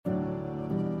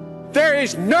There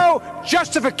is no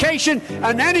justification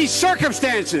in any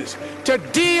circumstances to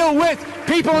deal with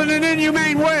people in an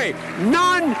inhumane way.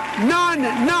 None, none,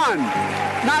 none.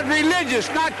 Not religious,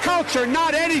 not culture,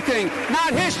 not anything,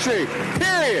 not history,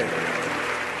 period.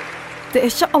 Det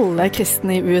ikke alle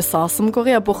kristne I USA som går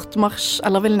I abortmarsj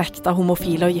eller vil nekte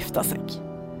homofile å gifte seg.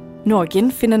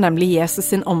 Noen finner nemlig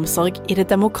Jesus sin omsorg I det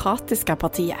demokratiske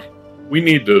partiet. We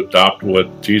need to adopt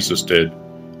what Jesus did,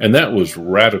 and that was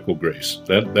radical grace.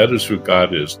 That is who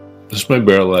God is. This may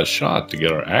be our last shot to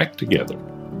get our act together.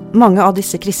 Mange av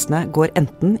disse kristne går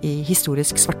enten I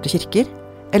historisk svarte kirker,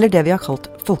 eller det vi har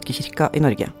kalt folkekirka I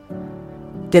Norge.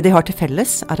 Det de har til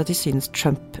felles at de synes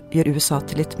Trump gjør USA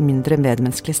til et mindre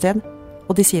medmenneskelig sted,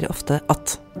 og de sier ofte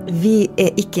at vi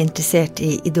ikke interessert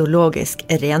I ideologisk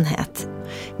renhet.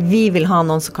 Vi vil ha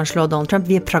noen som kan slå Donald Trump.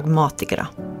 Vi pragmatikere.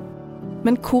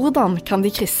 Men hvordan kan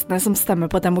de kristne som stemmer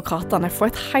på demokratene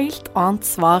få et helt annet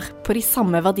svar på de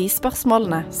samme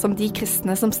verdispørsmålene som de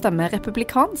kristne som stemmer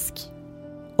republikansk?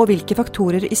 Og hvilke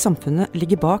faktorer I samfunnet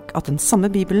ligger bak at den samme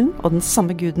Bibelen og den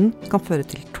samme Guden kan føre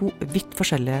til to vidt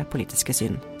forskjellige politiske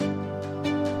syn?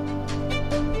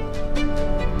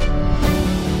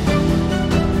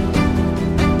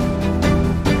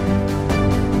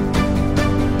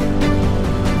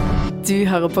 Du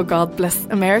hører på God Bless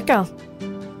America,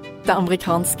 det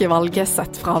amerikanske valget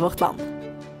sett fra vårt land.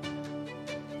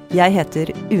 Jeg heter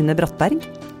Une Brattberg.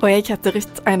 Og jeg heter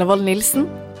Ruth Einevold Nilsen.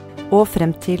 Og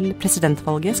frem til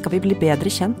presidentvalget skal vi bli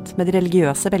bedre kjent med de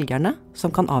religiøse velgerne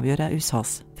som kan avgjøre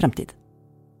USAs fremtid.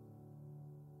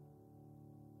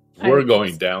 We're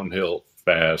going downhill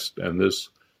fast, and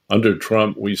under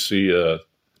Trump we see a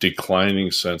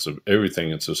declining sense of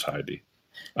everything in society.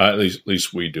 At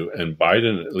least we do. And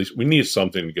Biden, at least we need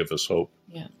something to give us hope,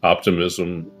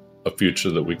 optimism, a future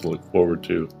that we can look forward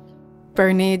to.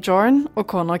 Bernie Jorn og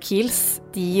kona Keels,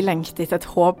 de lengter etter et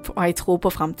håp og en tro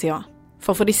på fremtiden.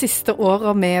 For de siste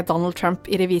årene med Donald Trump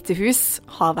I Det hvite hus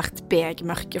har vært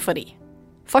begmørke for de.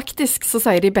 Faktisk så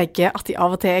sier de begge at de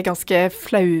av og til ganske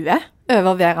flaue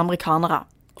over å være amerikanere.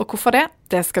 Og hvorfor det?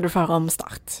 Det skal du få høre om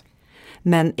start.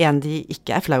 Men en de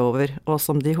ikke flau over, og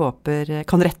som de håper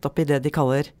kan rette opp I det de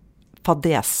kaller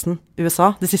fadesen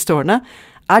USA de siste årene,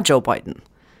 Joe Biden.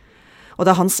 Og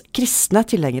det hans kristne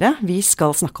tilhengere vi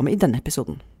skal snakke om I denne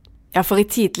episoden. Ja, for I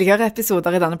tidligere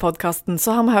episoder I denne podcasten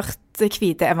så har vi hørt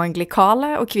hvite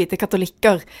evangelikale og hvite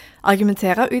katolikker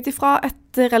argumentere utifra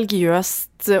et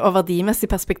religiøst og verdimessig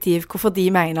perspektiv hvorfor de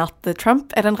mener at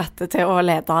Trump den rette til å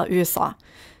lede USA.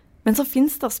 Men så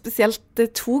finnes det spesielt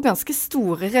to ganske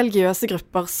store religiøse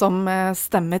grupper som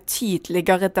stemmer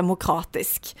tydeligere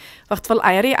demokratisk. I hvert fall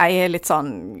en av de litt sånn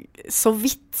så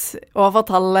vidt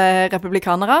overtall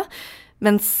republikanere,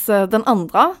 mens den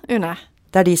andre, Une.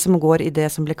 Det de som går I det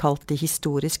som blir kalt de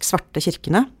historisk svarte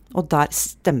kirkene, og der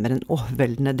stemmer en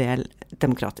overveldende del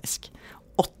demokratisk.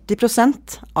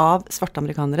 80% av svarte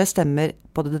amerikanere stemmer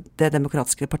på det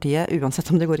demokratiske partiet, uansett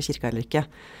om de går I kirka eller ikke.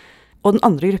 Og den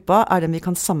andre gruppa den vi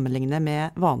kan sammenligne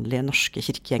med vanlige norske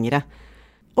kirkegjengere,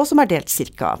 og som delt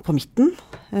cirka på midten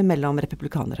mellom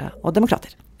republikanere og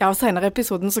demokrater. Ja, og senere I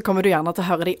episoden så kommer du gjerne til å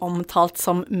høre de omtalt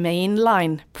som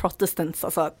mainline protestants,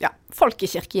 altså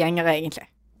folkekirkegjengere egentlig.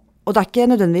 Og det ikke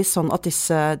nødvendigvis sånn at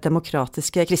disse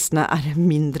demokratiske kristne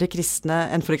mindre kristne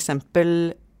enn for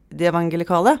eksempel de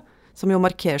evangelikale, som jo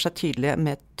markerer seg tydelig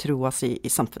med troa si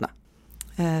I samfunnet.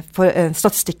 For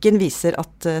statistikken viser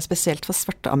at spesielt for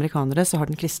svarte amerikanere så har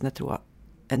den kristne troa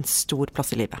en stor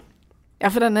plass I livet. Ja,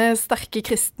 for denne sterke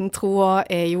kristentroa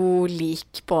jo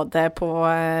lik både på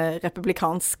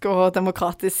republikansk og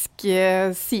demokratisk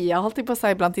side, holdt jeg på å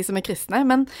si, blant de som kristne,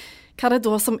 men hva det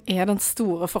da som den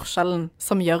store forskjellen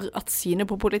som gjør at synet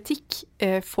på politikk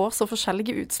får så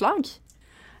forskjellige utslag?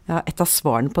 Ja, et av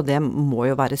svarene på det må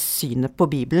jo være synet på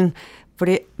Bibelen,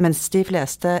 fordi mens de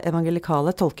fleste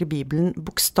evangelikale tolker Bibelen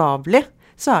bokstavelig,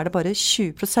 så det bare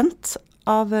 20%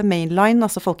 av mainline,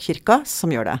 altså folkekirka,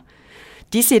 som gjør det.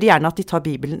 De sier gjerne at de tar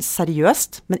Bibelen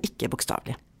seriøst, men ikke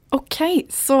bokstavelig. Ok,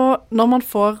 så når man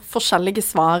får forskjellige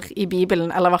svar I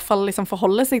Bibelen, eller I hvert fall liksom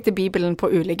forholder seg til Bibelen på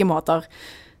ulike måter,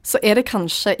 så det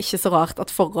kanskje ikke så rart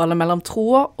at forholdet mellom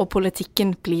troa og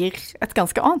politikken blir et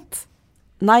ganske annet.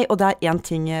 Nei, og det en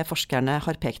ting forskerne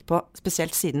har pekt på,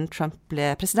 spesielt siden Trump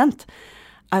ble president,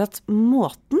 at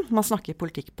måten man snakker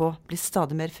politikk på blir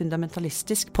stadig mer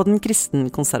fundamentalistisk på den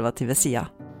kristen-konservative siden.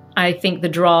 I think the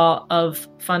draw of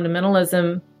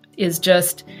fundamentalism is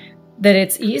just that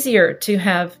it's easier to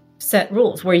have set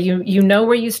rules where you know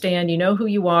where you stand, you know who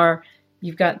you are,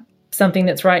 you've got something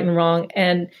that's right and wrong,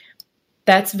 and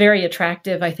that's very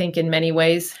attractive, I think, in many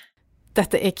ways.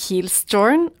 Dette Keels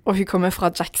Jorn, og hun kommer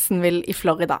fra Jacksonville I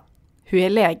Florida.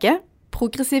 Hun lege,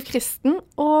 progressiv kristen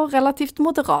og relativt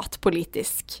moderat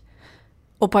politisk.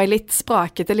 Og på en litt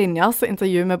sprakete linje så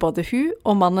intervjuer vi både hun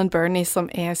og mannen Bernie som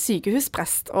er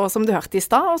sykehusprest, og som du hørte i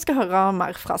stad, og skal høre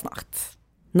mer fra snart.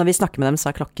 Når vi snakker med dem, så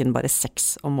er klokken bare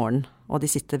 6 om morgenen, og de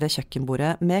sitter ved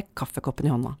kjøkkenbordet med kaffekoppen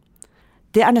i hånda.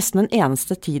 Det er nesten den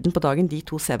eneste tiden på dagen de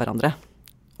to ser hverandre.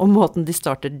 Og måten de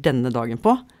starter denne dagen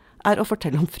på, er å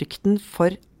fortelle om frykten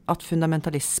for at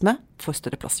fundamentalisme får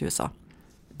større plass i USA.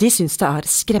 De synes det er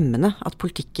skremmende at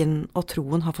politikken og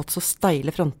troen har fått så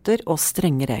steile fronter og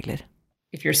strenge regler.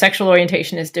 If your sexual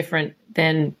orientation is different,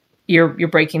 then you're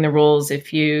breaking the rules.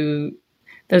 If you,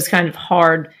 those kind of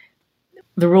hard,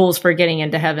 the rules for getting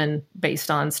into heaven based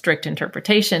on strict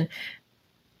interpretation,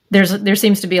 there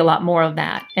seems to be a lot more of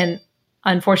that. And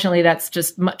unfortunately, that's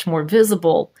just much more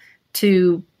visible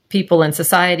to people in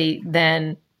society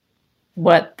than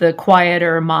what the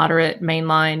quieter, moderate,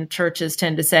 mainline churches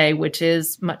tend to say, which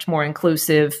is much more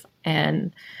inclusive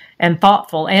and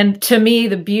thoughtful. And to me,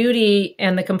 the beauty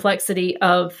and the complexity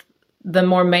of the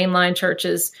more mainline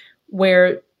churches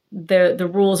where the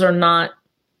rules are not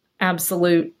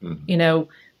absolute, you know,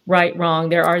 right, wrong,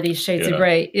 there are these shades of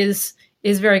gray, is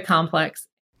very complex.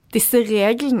 Disse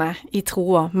reglene i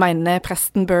troa mener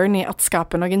presten Bernie at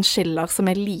skaper noen skiller som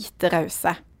er lite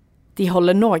rause. De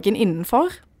holder noen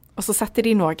innenfor, og så setter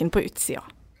de noen på utsida.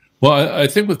 Well, I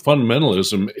think with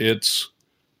fundamentalism, it's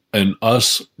an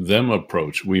us-them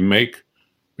approach. We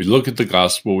look at the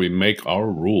gospel, we make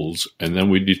our rules, and then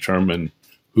we determine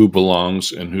who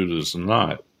belongs and who does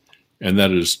not. And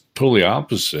that is totally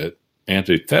opposite,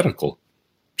 antithetical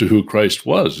to who Christ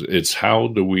was. It's how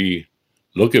do we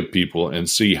look at people and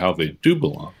see how they do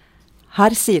belong.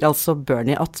 Her sier altså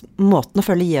Bernie at måten å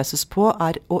følge Jesus på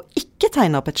er å ikke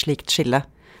tegne opp et slikt skille,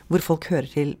 hvor folk hører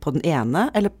til på den ene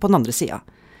eller på den andre sida.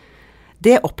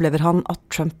 Det opplever han at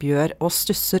Trump gjør, og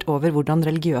stusser over hvordan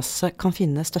religiøse kan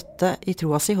finne støtte i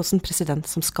troa si hos en president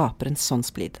som skaper en sånn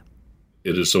splid.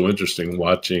 It is so interesting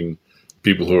watching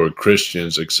people who are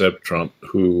Christians accept Trump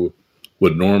who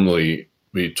would normally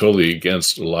be totally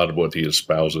against a lot of what he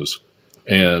espouses,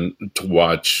 and to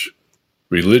watch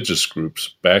religious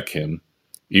groups back him,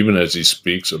 even as he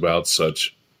speaks about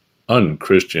such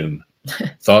un-Christian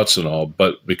thoughts and all,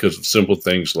 but because of simple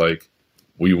things like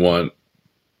we want,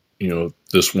 you know,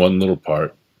 this one little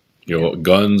part, you know,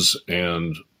 guns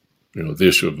and, you know, the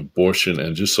issue of abortion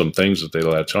and just some things that they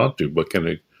latch onto, but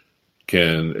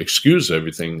can excuse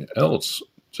everything else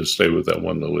to stay with that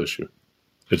one little issue.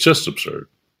 It's just absurd.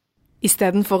 I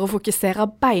stedet for å fokusere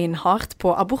beinhardt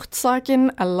på abortsaken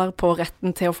eller på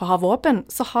retten til å få ha våpen,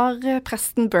 så har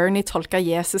presten Bernie tolket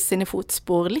Jesus sine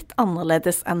fotspor litt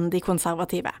annerledes enn de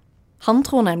konservative. Han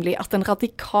tror nemlig at en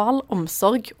radikal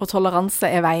omsorg og toleranse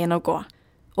er veien å gå.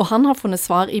 Og han har funnet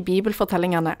svar i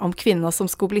bibelfortellingene om kvinner som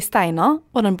skulle bli steinet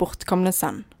og den bortkomne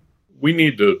sønn. We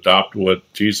need to adopt what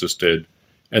Jesus did,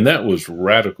 and that was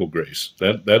radical grace.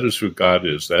 That is who God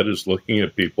is. That is looking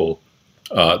at people,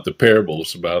 the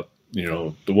parables about, you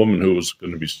know, the woman who was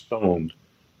going to be stoned,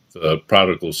 the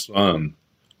prodigal son,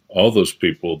 all those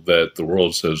people that the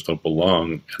world says don't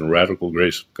belong, and radical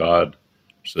grace of God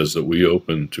says that we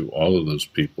open to all of those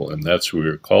people, and that's who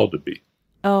we're called to be.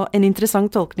 Og en interessant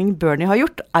tolkning Bernie har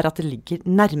gjort er at det ligger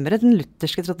nærmere den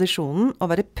lutherske tradisjonen å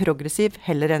være progressiv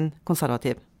heller enn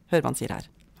konservativ. Hør hva han sier her.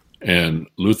 And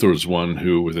Luther was one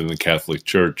who within the Catholic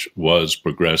Church was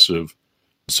progressive,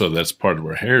 so that's part of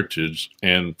our heritage.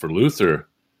 And for Luther,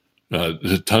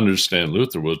 to understand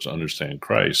Luther was to understand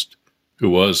Christ,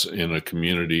 who was in a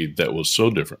community that was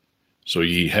so different. So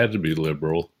he had to be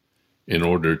liberal in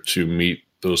order to meet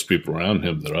those people around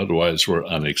him that otherwise were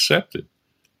unaccepted.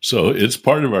 So it's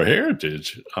part of our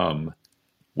heritage.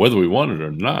 Whether we want it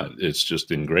or not, it's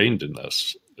just ingrained in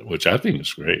us, which I think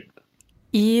is great.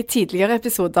 I tidligere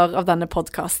episoder av denne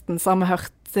podcasten så har vi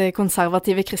hørt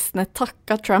konservative kristne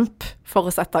takke Trump for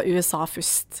å sette USA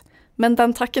først. Men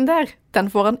den takken der, den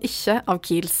får han ikke av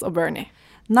Keels og Bernie.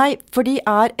 Nei, for de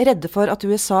er redde for at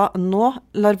USA nå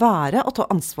lar være å ta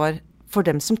ansvar for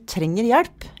dem som trenger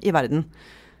hjelp i verden.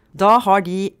 Da har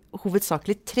de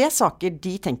hovedsakelig 3 saker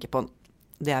de tenker på.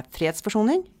 Det er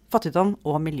fredsforsoning, fattigdom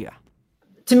og miljø.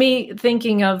 To me,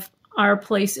 thinking of our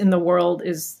place in the world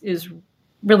is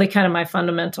really kind of my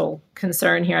fundamental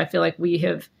concern here. I feel like we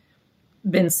have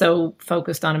been so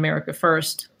focused on America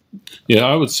first. Yeah,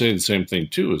 I would say the same thing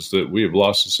too, is that we have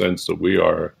lost the sense that we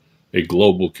are a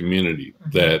global community,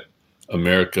 that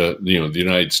America, you know, the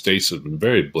United States has been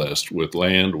very blessed with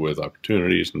land, with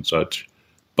opportunities and such.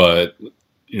 But,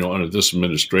 you know, under this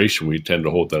administration, we tend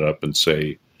to hold that up and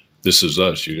say, this is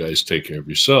us, you guys take care of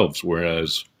yourselves.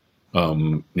 Whereas,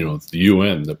 you know, the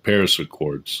UN, the Paris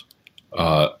Accords,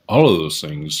 all of those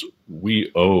things,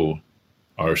 we owe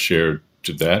our share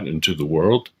to that and to the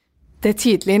world. Det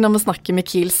tydelig når vi snakker med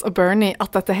Keels og Bernie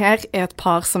at dette her et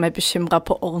par som bekymret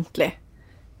på ordentlig.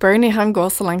 Bernie han går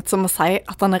så langt som å si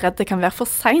at han redd det kan være for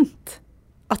sent.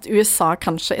 At USA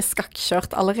kanskje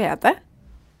skakkjørt allerede.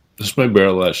 This might be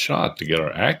our last shot to get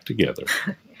our act together.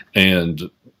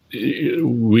 And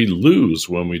we lose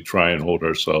when we try and hold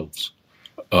ourselves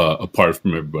apart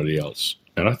from everybody else.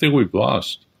 And I think we've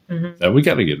lost. Mm-hmm. And we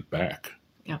got to get it back.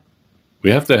 Yeah.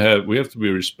 We have to be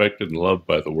respected and loved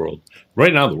by the world.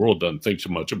 Right now the world doesn't think so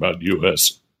much about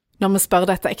US. Når vi spør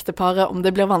dette ekteparet om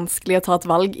det blir vanskelig å ta et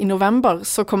valg I november,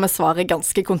 så kommer svaret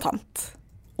ganske kontant.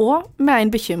 Og med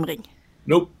en bekymring.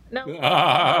 Nope. No.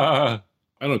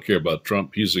 I don't care about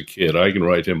Trump. He's a kid. I can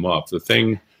write him off. The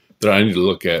thing that I need to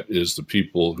look at is the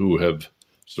people who have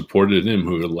supported him,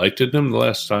 who elected him the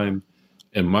last time.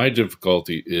 And my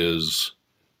difficulty is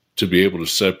to be able to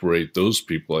separate those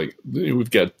people. Like,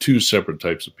 we've got two separate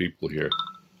types of people here.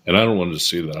 And I don't want to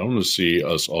see that. I want to see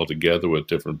us all together with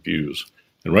different views.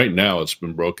 And right now it's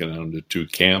been broken down into two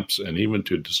camps, and even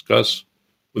to discuss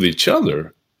with each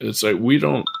other, it's like we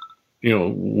don't,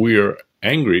 we're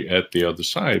angry at the other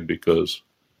side because,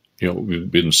 we've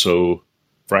been so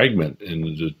fragmented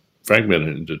into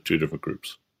two different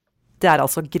groups. Det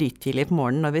altså grytidlig på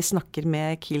morgenen når vi snakker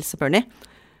med Keels og Bernie.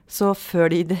 Så før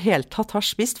de I det hele tatt har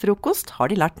spist frokost, har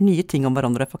de lært nye ting om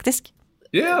hverandre, faktisk.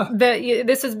 Yeah.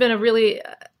 This has been a really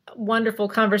wonderful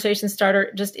conversation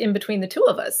starter just in between the two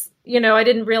of us. I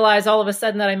didn't realize all of a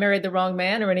sudden that I married the wrong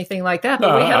man or anything like that,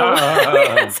 but we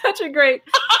had such a great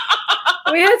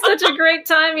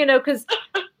time, because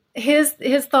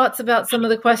his thoughts about some of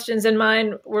the questions and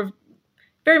mine were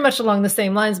very much along the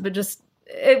same lines, but just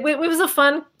it was a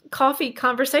fun coffee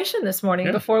conversation this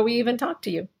morning before we even talked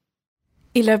to you.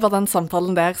 I løpet av den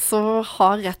samtalen der så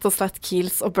har rett og slett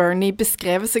Keels og Bernie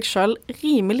beskrevet seg selv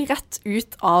rimelig rett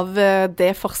ut av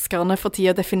det forskerne for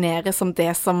tiden definerer som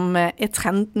det som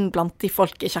trenden blant de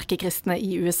folkekirkekristne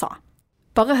I USA.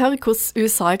 Bare hør hvordan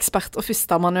USA-ekspert og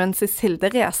førsteamanuensis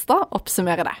Hilde Restad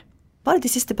oppsummerer det. Bare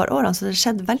de siste par årene så har det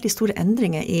skjedd veldig store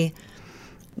endringer I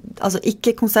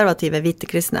ikke-konservative hvite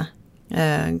kristne.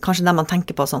 Kanskje det man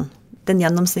tenker på sånn. Den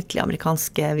gjennomsnittlige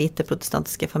amerikanske hvite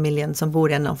protestantiske familien som bor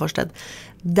I en forsted,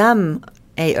 de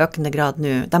I økende grad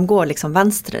nå, de går liksom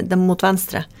mot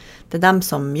venstre. Det dem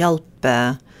som hjalp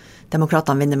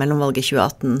demokratene vinne mellomvalget I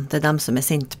 2018. Det dem som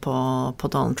sint på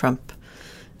Donald Trump,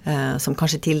 som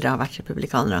kanskje tidligere har vært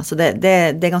republikanere. Så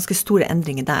det ganske store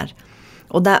endringer der.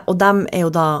 Og de jo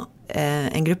da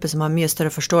en gruppe som har mye større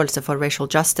forståelse for racial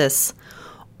justice,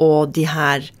 og de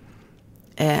her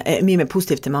mye mer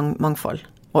positivt til mangfold.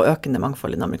 Og økende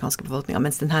mangfold I den amerikanske befolkningen,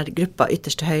 mens denne gruppa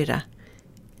ytterst til høyre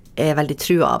veldig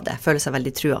trua av det, føler seg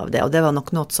veldig trua av det, og det var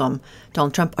nok noe som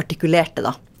Donald Trump artikulerte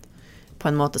da, på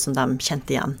en måte som de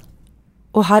kjente igjen.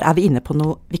 Og her vi inne på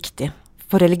noe viktig,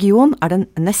 for religion den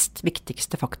nest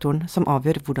viktigste faktoren som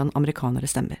avgjør hvordan amerikanere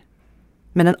stemmer.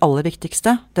 Men den aller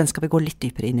viktigste, den skal vi gå litt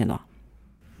dypere inn I nå.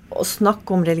 Å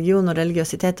snakke om religion og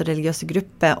religiøsitet og religiøse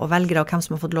grupper og velgere og hvem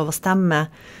som har fått lov å stemme,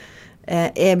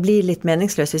 blir litt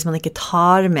meningsløst hvis man ikke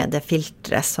tar med det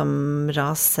filtret som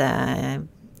rase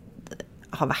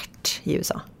har vært I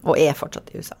USA, og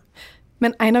fortsatt I USA.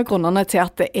 Men en av grunnene til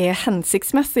at det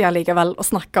hensiktsmessig allikevel å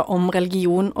snakke om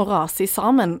religion og rase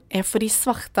sammen, fordi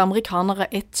svarte amerikanere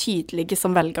tydelige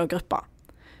som velgergrupper.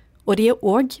 Og de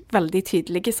også veldig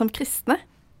tydelige som kristne.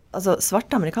 Altså,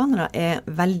 svarte amerikanere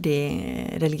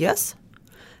veldig religiøse.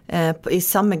 I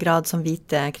samme grad som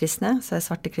hvite kristne, så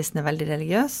svarte kristne veldig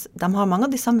religiøse. De har mange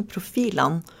av de samme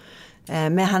profilene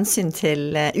med hensyn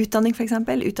til utdanning for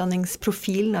eksempel.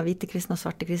 Utdanningsprofilen av hvite kristne og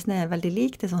svarte kristne veldig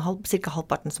lik. Det sånn cirka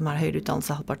halvparten som har høyere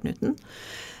utdannelse, halvparten uten.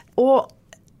 Og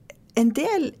en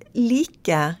del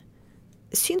like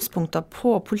synspunkter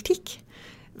på politikk.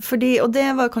 Og det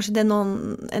var kanskje det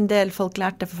en del folk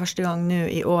lærte for første gang nå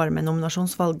I år med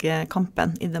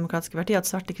nominasjonsvalgkampen I det demokratiske partiet, at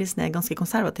svarte kristne ganske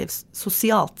konservativt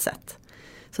sosialt sett.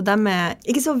 Så de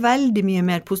ikke så veldig mye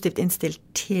mer positivt innstilt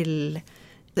til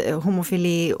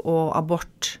homofili og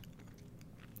abort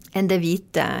enn det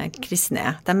hvite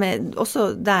kristne De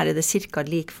også der det cirka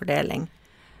lik fordeling.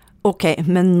 Ok,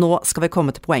 men nå skal vi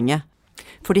komme til poenget.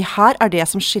 Fordi her det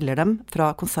som skiller dem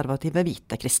fra konservative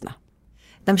hvite kristne.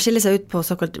 De skiller seg ut på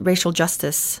såkalt racial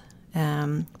justice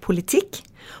politikk,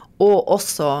 og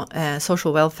også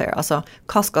social welfare. Altså,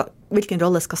 hvilken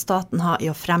rolle skal staten ha I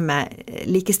å fremme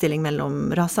likestilling mellom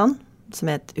rasene, som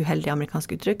et uheldig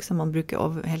amerikansk uttrykk, som man bruker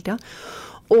over hele tiden,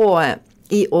 og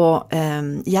I å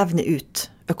jevne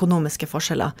ut økonomiske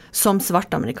forskjeller, som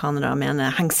svarte amerikanere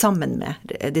mener henger sammen med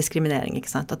diskriminering,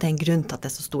 ikke sant? At det en grunn til at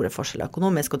det så store forskjeller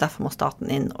økonomisk, og derfor må staten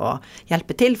inn og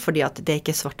hjelpe til, fordi at det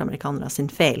ikke svarte amerikanere sin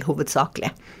feil,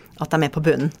 hovedsakelig, at de på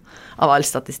bunnen av all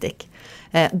statistikk.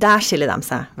 Der skiller de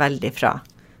seg veldig fra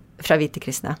hvite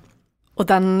kristne. Og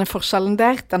den forskjellen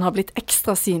der, den har blitt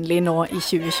ekstra synlig nå i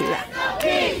 2020. No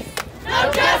peace! No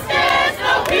justice!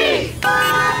 No peace!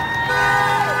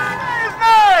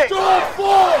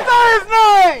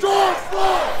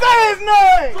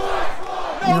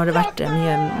 Nå har det vært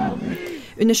mye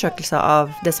undersøkelser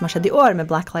av det som har skjedd i år med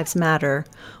Black Lives Matter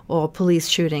og police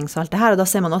shootings og alt det her, og da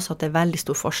ser man også at det veldig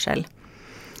stor forskjell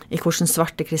i hvordan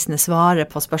svarte kristne svarer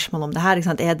på spørsmål om det her. Ikke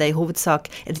sant? Det i hovedsak,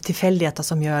 det tilfeldigheter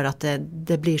som gjør at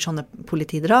det blir sånne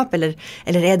politidrap, eller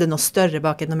det noe større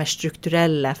bak, noe mer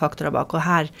strukturelle faktorer bak, og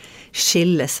her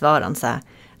skiller svarene seg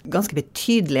ganske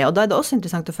betydelig, og da det også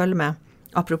interessant å følge med,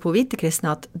 apropos hvite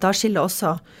kristne, at da skiller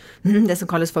også det som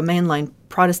kalles for mainline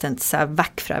Protestants seg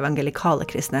vekk fra evangelikale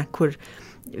kristne, hvor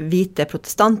hvite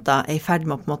protestanter i ferd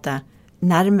med å på en måte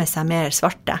nærme seg mer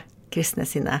svarte kristne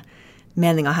sine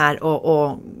meninger her,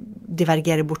 og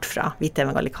divergere bort fra hvite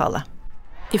evangelikale.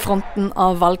 I fronten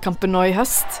av valgkampen nå i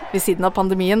høst, ved siden av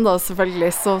pandemien da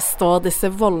selvfølgelig, så står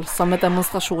disse voldsomme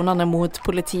demonstrasjonene mot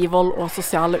politivold og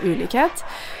sosiale ulikhet,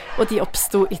 og de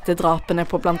oppstod etter drapene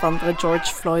på blant andre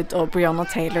George Floyd og Breonna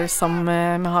Taylor, som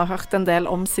vi har hørt en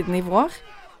del om siden i vår.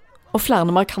 Og flere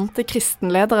markante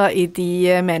kristenledere i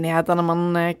de menighetene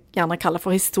man gjerne kaller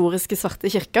for historiske svarte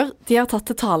kirker, de har tatt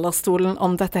til talerstolen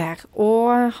om dette her,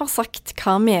 og har sagt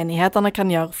hva menighetene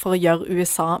kan gjøre for å gjøre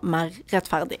USA mer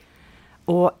rettferdig.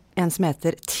 Og en som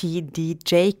heter T.D.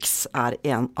 Jakes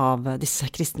en av disse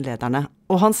kristenlederne,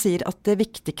 og han sier at det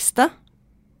viktigste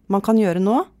man kan gjøre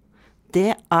nå,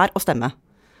 det å stemme.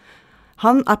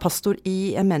 Han pastor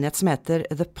i en menighet som heter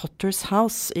The Potter's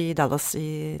House i Dallas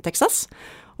i Texas,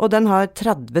 og den har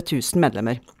 30 000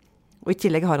 medlemmer. Og i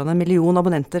tillegg har han 1 million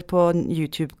abonnenter på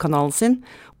YouTube-kanalen sin.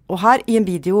 Og her i en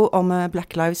video om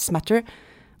Black Lives Matter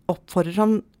oppfordrer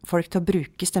han folk til å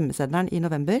bruke stemmesedleren i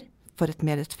november for et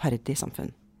mer rettferdig samfunn.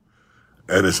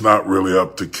 And it's not really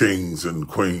up to kings and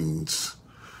queens.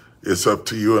 It's up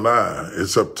to you and I.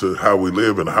 It's up to how we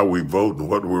live and how we vote and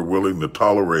what we're willing to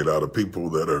tolerate out of people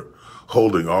that are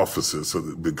holding offices.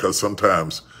 Because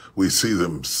sometimes we see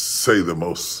them say the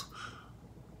most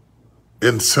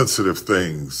insensitive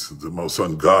things, the most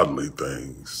ungodly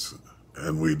things,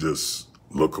 and we just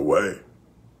look away.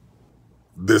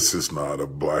 This is not a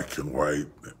black and white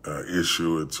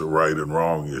issue. It's a right and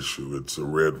wrong issue. It's a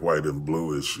red, white, and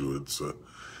blue issue.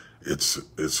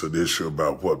 It's an issue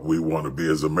about what we want to be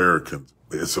as Americans.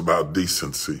 It's about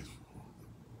decency.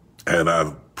 And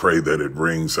I pray that it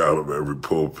rings out of every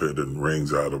pulpit and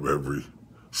rings out of every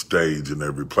stage and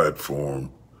every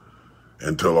platform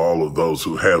until all of those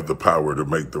who have the power to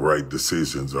make the right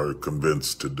decisions are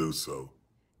convinced to do so.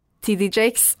 T.D.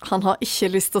 Jakes, han har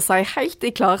ikke lyst til å si helt i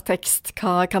klar tekst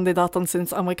hva kandidatene syns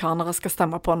amerikanere skal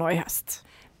stemme på nå i høst.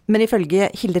 Men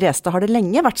ifølge Hilde Restad har det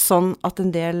lenge vært sånn at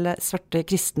en del svarte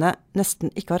kristne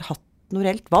nesten ikke har hatt noe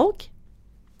reelt valg.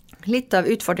 Litt av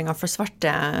utfordringen for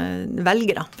svarte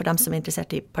velgere, for dem som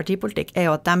interessert i partipolitikk,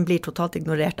 jo at de blir totalt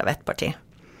ignorert av ett parti.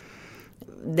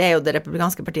 Det jo det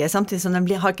republikanske partiet, samtidig som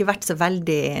de har ikke vært så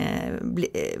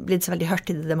blitt så veldig hørt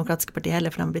i det demokratiske partiet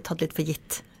heller, for de har blitt tatt litt for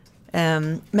gitt.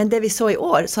 Men det vi så i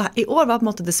år var på en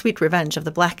måte the sweet revenge of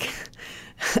the black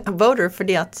voter,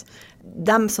 fordi at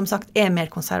de som sagt mer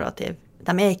konservative.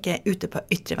 De ikke ute på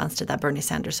ytre venstre der Bernie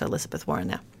Sanders og Elizabeth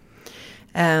Warren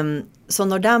Så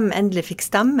når de endelig fikk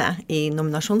stemme i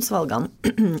nominasjonsvalgene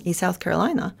i South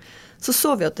Carolina,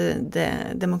 så vi at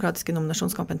det demokratiske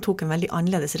nominasjonskampen tok en veldig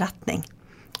annerledes retning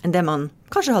enn det man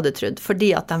kanskje hadde trodd, fordi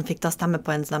at de fikk da stemme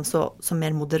på en som de så som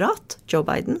mer moderat, Joe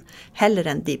Biden, heller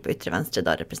enn de på ytre venstre,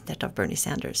 da representert av Bernie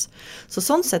Sanders. Så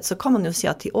sånn sett så kan man jo si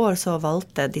at i år så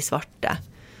valgte de svarte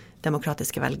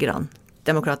demokratiske velgerne,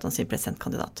 demokratene sin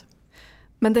presidentkandidat.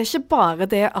 Men det ikke bare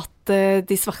det at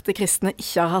de svarte kristne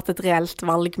ikke har hatt et reelt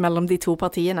valg mellom de to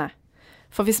partiene.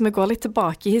 For hvis vi går litt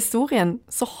tilbake i historien,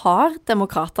 så har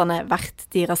demokratene vært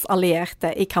deres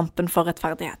allierte i kampen for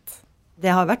rettferdighet. Det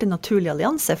har vært en naturlig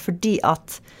allianse fordi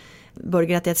at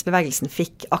borgerrettighetsbevegelsen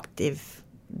fikk aktiv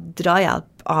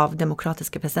drahjelp av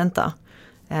demokratiske presidenter.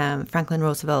 Franklin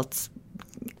Roosevelt,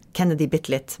 Kennedy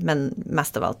bitte litt, men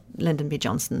mest av alt Lyndon B.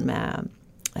 Johnson med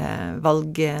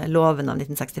valgloven av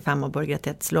 1965 og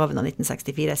borgerrettighetsloven av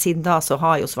 1964. Siden da så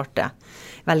har jo svarte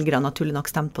velgere naturlig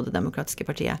nok stemt på det demokratiske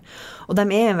partiet. Og de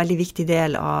en veldig viktig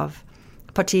del av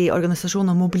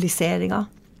partiorganisasjonen og mobiliseringen.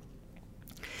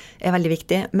 Veldig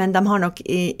viktig, men de har nok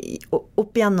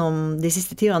opp gjennom de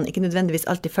siste 10 årene ikke nødvendigvis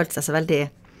alltid følt seg så veldig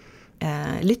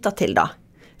lyttet til da.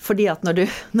 Fordi at når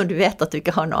du vet at du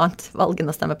ikke har noe annet valg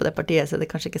enn å stemme på det partiet, så er det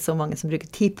kanskje ikke så mange som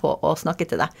bruker tid på å snakke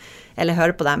til deg, eller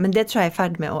høre på deg. Men det tror jeg er i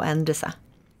ferd med å endre seg.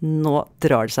 Nå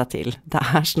drar det seg til. Det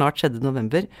er snart 6.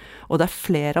 november, og det er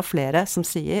flere og flere som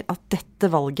sier at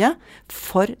dette valget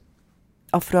for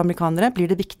afroamerikanere blir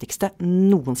det viktigste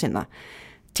noensinne.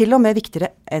 Til og med viktigere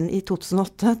enn i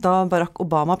 2008, da Barack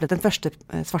Obama ble den første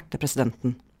svarte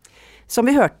presidenten. Som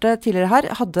vi hørte tidligere her,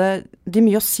 hadde de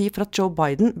mye å si for at Joe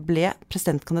Biden ble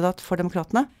presidentkandidat for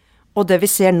demokratene. Og det vi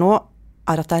ser nå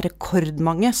er at det er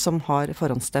rekordmange som har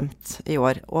forhåndsstemt i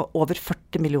år, og over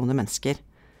 40 millioner mennesker.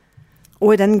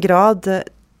 Og i den grad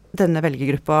denne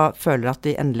velgergruppa føler at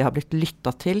de endelig har blitt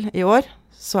lyttet til i år,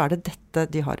 så er det dette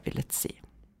de har villet si.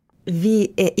 Vi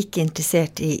er ikke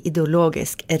interessert i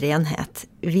ideologisk renhet.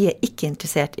 Vi er ikke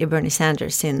interessert i Bernie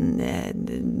Sanders sin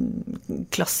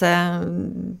klasse,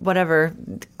 whatever,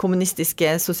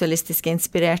 kommunistiske, sosialistiske,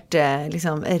 inspirerte,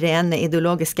 liksom, rene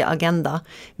ideologiske agenda.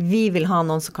 Vi vil ha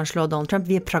noen som kan slå Donald Trump.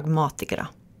 Vi er pragmatikere.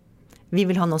 Vi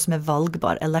vil ha noen som er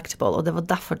valgbar, electable, og det var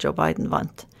derfor Joe Biden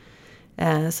vant.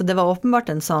 Så det var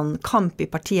åpenbart en sånn kamp i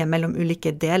partiet mellom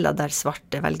ulike deler der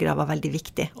svarte velgere var veldig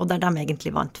viktig, og der de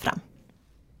egentlig vant frem.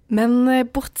 Men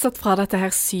bortsett fra dette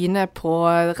her synet på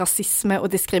rasisme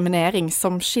og diskriminering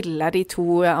som skiller de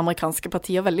to amerikanske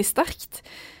partier veldig sterkt,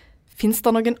 finnes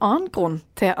det noen annen grunn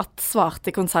til at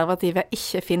svarte konservative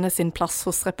ikke finner sin plass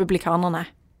hos republikanerne?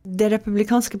 Det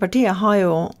republikanske partiet har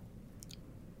jo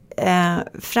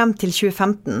frem til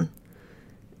 2015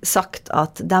 sagt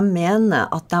at de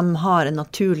mener at de har en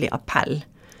naturlig appell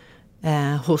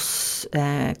hos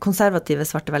konservative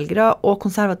svarte velgere og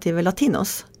konservative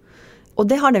latinos. Og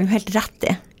det har de jo helt rett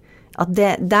i, at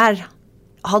der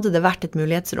hadde det vært et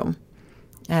mulighetsrom.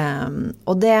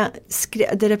 Og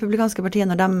det republikanske partiet,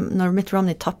 når Mitt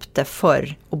Romney tappte for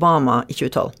Obama i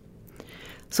 2012,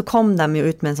 så kom de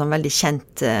jo ut med en sånn veldig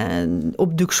kjent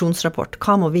obduksjonsrapport.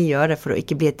 Hva må vi gjøre for å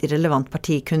ikke bli et irrelevant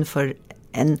parti kun for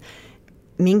en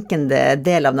minkende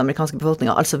del av den amerikanske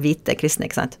befolkningen, altså hvite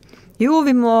kristne, ikke sant? Jo,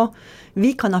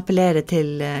 vi kan appellere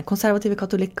til konservative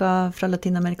katolikker fra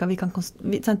Latinamerika,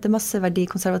 det er masse verdi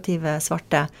konservative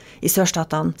svarte i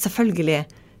sørstatene, selvfølgelig,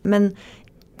 men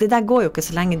det der går jo ikke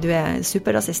så lenge du er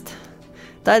superrasist.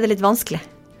 Da er det litt vanskelig.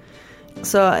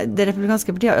 Så det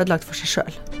republikanske partiet har ødelagt for seg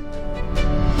selv.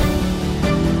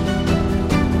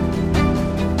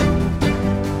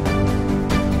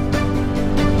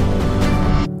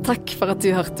 Takk for at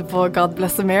du hørte på God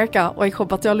Bless America, og jeg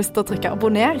håper at du har lyst til å trykke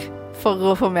abonner for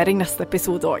å få med deg neste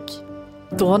episode også.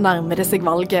 Da nærmer det seg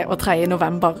valget og 3.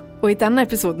 november, og i denne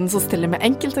episoden så stiller vi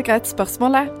enkelt og greit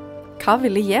spørsmålet: hva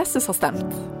ville Jesus ha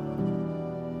stemt?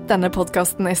 Denne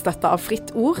podcasten er støttet av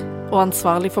Fritt Ord, og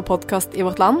ansvarlig for podcast i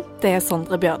vårt land, det er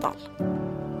Sondre Bjørdal.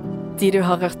 De du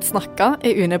har hørt snakke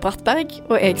er Une Brattberg,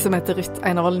 og jeg som heter Ruth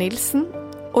Einarvold Nilsen,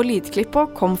 og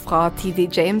lydklipper kom fra TD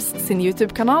James sin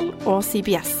YouTube-kanal og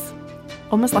CBS.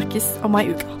 Og vi snakkes om ei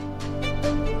uke.